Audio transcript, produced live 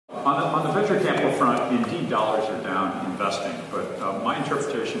On the venture capital front, indeed dollars are down investing, but my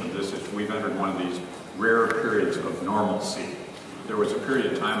interpretation of this is we've entered one of these rare periods of normalcy. There was a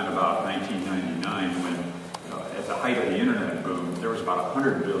period of time in about 1999 when, at the height of the internet boom, there was about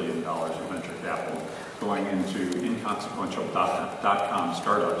 $100 billion of venture capital going into inconsequential dot-com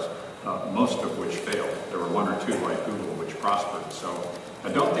startups, most of which failed. There were one or two like Google which prospered. So I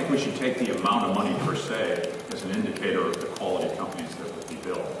don't think we should take the amount of money per se as an indicator of the quality of companies that will be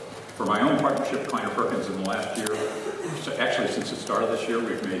built. For my own partnership, Kleiner Perkins, in the last year, actually since the start of this year,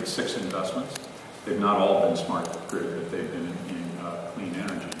 we've made 6 investments. They've not all been smart grid, but they've been in clean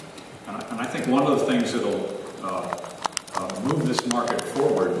energy. And I think one of the things that'll move this market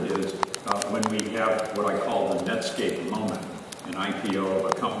forward is when we have what I call the Netscape moment, an IPO of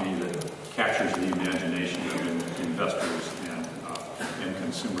a company that captures the imagination of investors and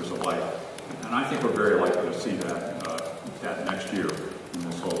consumers alike. And I think we're very likely to see that next year in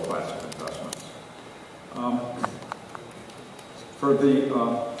this whole class of investments.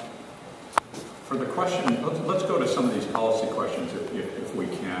 For the question, let's go to some of these policy questions if we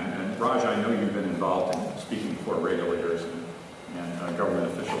can. And Raj, I know you've been involved in speaking for regulators and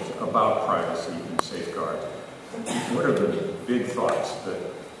government officials about privacy and safeguards. What are the big thoughts that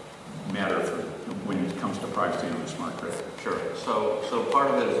matter when it comes to privacy on the smart grid? Sure. So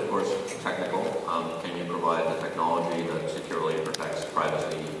part of it is, of course, technical. Can you provide the technology that securely protects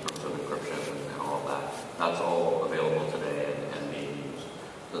privacy in terms of encryption and all of that? That's all available today and being used.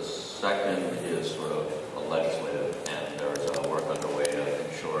 The second is sort of a legislative, and there's work underway to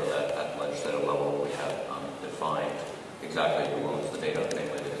ensure that at the legislative level we have defined exactly who owns the data,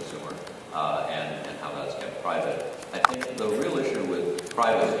 namely the consumer, and how that's kept private. I think the real issue with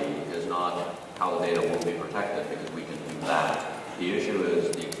privacy is not how the data will be protected, because we can do that. The issue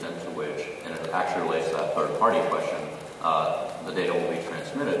is the extent to which, and it actually relates to that third-party question, the data will be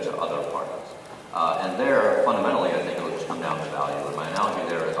transmitted to other parties. And there, fundamentally, I think it will just come down to value. And my analogy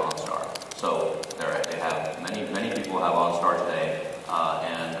there is OnStar. So they have many people have OnStar today,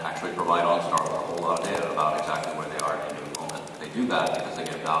 and actually provide OnStar with a whole lot of data about exactly where they are at any moment. They do that because they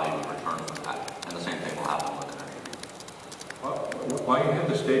get value in return for that. And the same thing will happen with energy. Well, while you have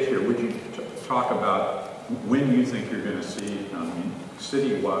the stage here, would you talk about when you think you're going to see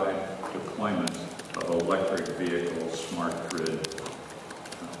citywide deployment of electric vehicles, smart grid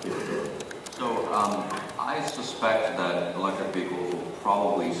capability? So I suspect that electric vehicles will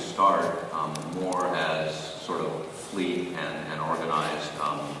probably start more as sort of fleet and organized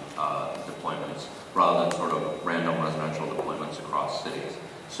deployments rather than sort of random residential deployments across cities.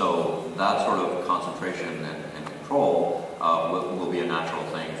 So that sort of concentration and control will be a natural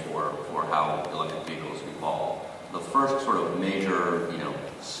thing for how electric vehicles evolve. The first sort of major,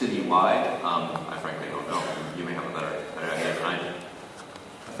 citywide, I frankly don't know. You may have a better idea than I do.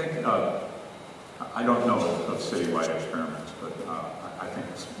 I think I don't know of citywide experiments, but I think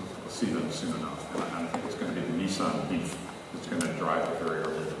we'll see them soon enough. And I think it's going to be the Nissan Leaf that's going to drive the very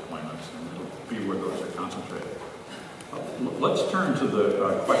early deployments, and it'll be where those are concentrated. Let's turn to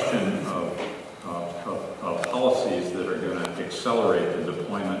the question of policies that are going to accelerate the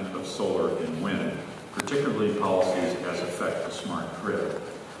deployment of solar and wind, particularly policies as affect the smart grid.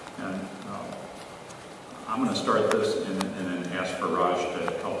 And I'm going to start this and then ask for Raj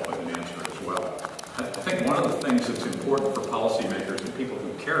to help with an answer as well. I think one of the things that's important for policymakers and people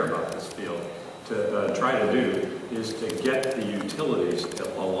who care about this field to try to do is to get the utilities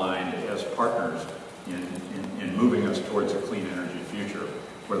aligned as partners in moving us towards a clean energy future,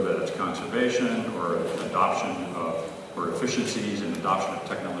 whether that's conservation or adoption or efficiencies and adoption of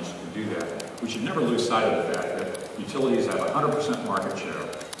technology to do that. We should never lose sight of the fact that utilities have 100% market share.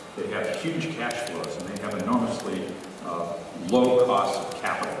 They have huge cash flows, and they have enormously low costs of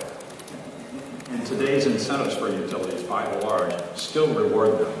capital. And today's incentives for utilities, by and large, still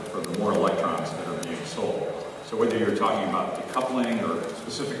reward them for the more electrons that are being sold. So whether you're talking about decoupling or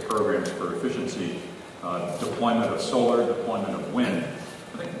specific programs for efficiency, deployment of solar, deployment of wind,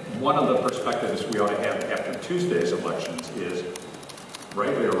 I think one of the perspectives we ought to have after Tuesday's elections is,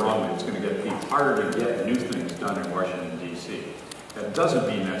 rightly or wrongly, it's going to be harder to get new things done in Washington, D.C. That doesn't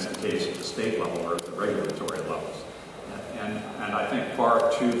mean that's the case at the state level or at the regulatory levels. And I think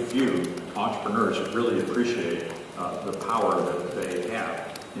far too few entrepreneurs really appreciate the power that they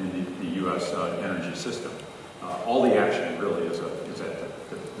have in the U.S. energy system. All the action really is at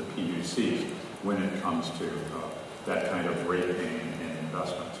the PUCs when it comes to that kind of rate paying and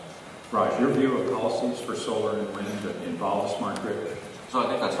investments. Raj, your view of policies for solar and wind that involve a smart grid? So I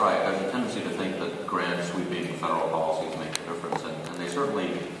think that's right. There's a tendency to think that grand sweeping federal policies make a difference, and they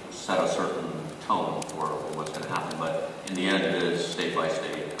certainly set a certain tone for what's going to happen. But in the end, it is state by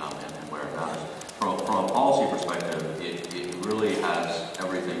state a policy perspective, it really has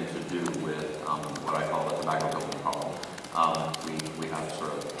everything to do with what I call the tobacco company problem. We have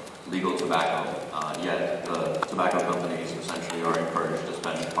sort of legal tobacco, yet the tobacco companies essentially are encouraged to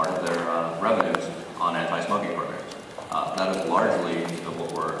spend part of their revenues on anti-smoking programs. That is largely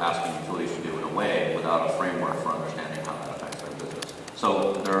what we're asking utilities to do in a way without a framework for understanding how that affects their business.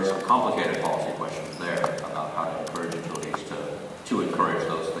 So there are some complicated policy questions there about how to encourage utilities to encourage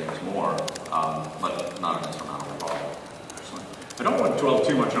those things more, but not an insurmountable problem. Excellent. I don't want to dwell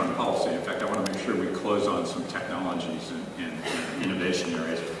too much on policy. In fact, I want to make sure we close on some technologies and innovation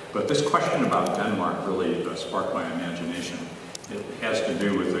areas. But this question about Denmark really sparked my imagination. It has to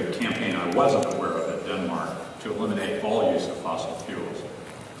do with a campaign I wasn't aware of at Denmark to eliminate all use of fossil fuels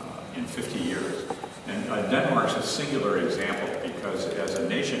in 50 years. And Denmark's a singular example because as a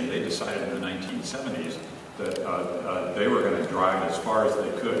nation, they decided in the 1970s that they were going to drive as far as they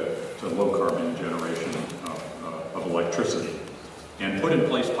could to low carbon generation of electricity and put in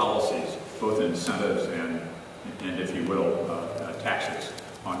place policies, both incentives and if you will, taxes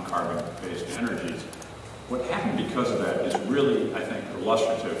on carbon-based energies. What happened because of that is really, I think,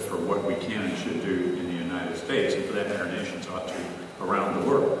 illustrative for what we can and should do in the United States, and for that matter, nations ought to around the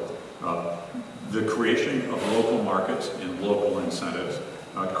world. The creation of local markets and local incentives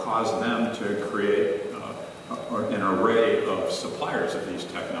caused them to create an array of suppliers of these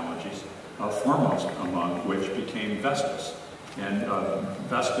technologies, foremost among which became Vestas. And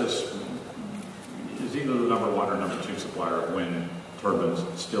Vestas is either the #1 or #2 supplier of wind turbines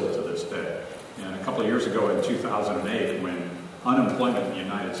still to this day. And a couple of years ago in 2008, when unemployment in the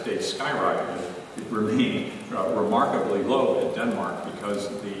United States skyrocketed, it remained remarkably low in Denmark because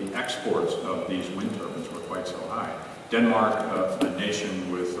the exports of these wind turbines were quite so high. Denmark, a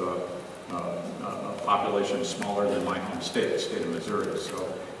nation with a population smaller than my home state, the state of Missouri. So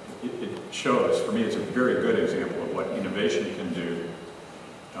it shows, for me, it's a very good example of what innovation can do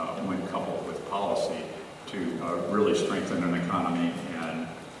when coupled with policy to really strengthen an economy and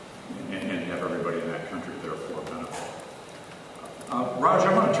have everybody in that country therefore benefit. Raj,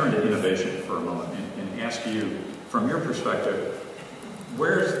 I want to turn to innovation for a moment and ask you, from your perspective,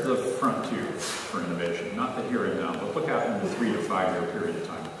 where's the frontier for innovation? Not the here and now, but look out in the 3 to 5 year period of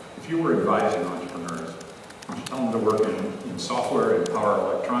time. If you were advising entrepreneurs, would you tell them to work in software and power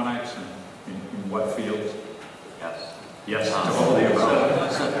electronics and in what fields? Yes. Yes, to all the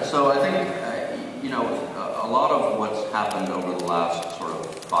above. So I think, a lot of what's happened over the last sort of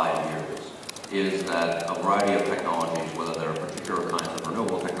 5 years is that a variety of technologies, whether they're particular kinds of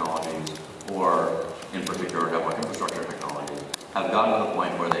renewable technologies or in particular network infrastructure technologies, have gotten to the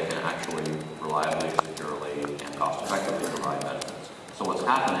point where they can actually reliably, securely, and cost-effectively provide benefits. So what's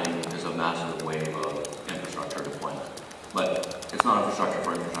happening is a massive wave of infrastructure deployment. But it's not infrastructure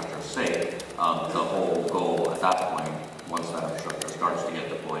for infrastructure's sake. The whole goal at that point, once that infrastructure starts to get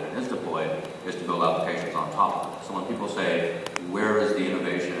deployed and is deployed, is to build applications on top of it. So when people say, where is the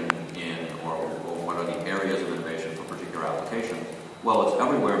innovation in, or what are the areas of innovation for particular applications? Well, it's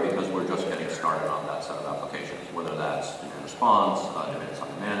everywhere because we're just getting started on that set of applications, whether that's demand response, demand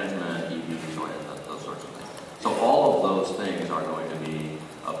side management, EVs, or those sorts of things. So all of those things are going to be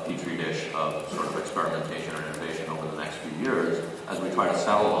a petri dish of sort of experimentation and innovation over the next few years as we try to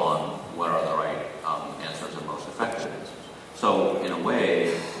settle on what are the right answers and most effective answers. So in a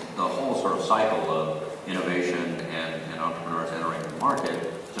way, the whole sort of cycle of innovation and entrepreneurs entering the market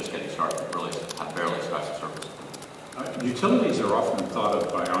is just getting started, really have barely scratched the surface. Utilities are often thought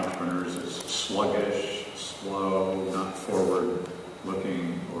of by entrepreneurs as sluggish, slow, not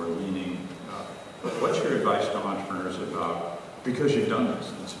forward-looking or leaning. But what's your advice to entrepreneurs about, because you've done this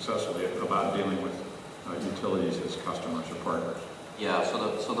and successfully, about dealing with utilities as customers or partners? Yeah,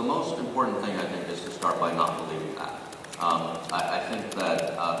 so the most important thing, I think, is to start by not believing that. I think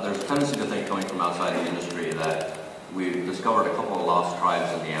that there's a tendency to think, coming from outside the industry, that we've discovered a couple of lost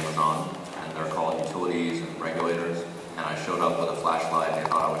tribes in the Amazon, and they're called utilities and regulators, and I showed up with a flashlight and they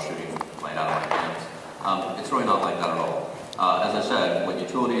thought I was shooting light out of my hands. It's really not like that at all. As I said, what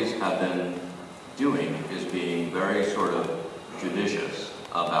utilities have been doing is being very sort of judicious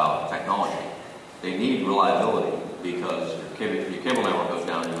about technology. They need reliability because your cable network goes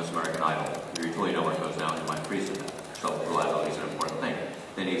down, you miss American Idol. Your utility network goes down, you might freeze to death. So reliability is an important thing.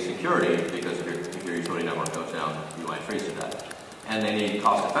 They need security because if your utility network goes down, you might freeze to death. And they need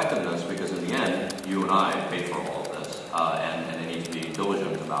cost effectiveness because in the end, you and I pay for all of this, and they need to be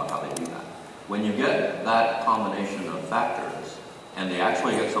diligent about how they do that. When you get that combination of factors, and they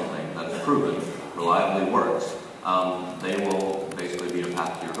actually get something that's proven, reliably works, they will basically beat a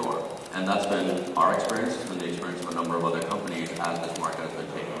path to your door. And that's been our experience, it's been the experience of a number of other companies as this market has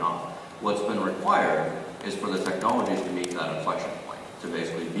been taking off. What's been required is for the technologies to meet that inflection point, to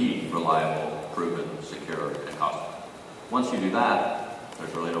basically be reliable, proven, secure, and cost-effective. Once you do that,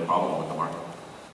 there's really no problem with the market.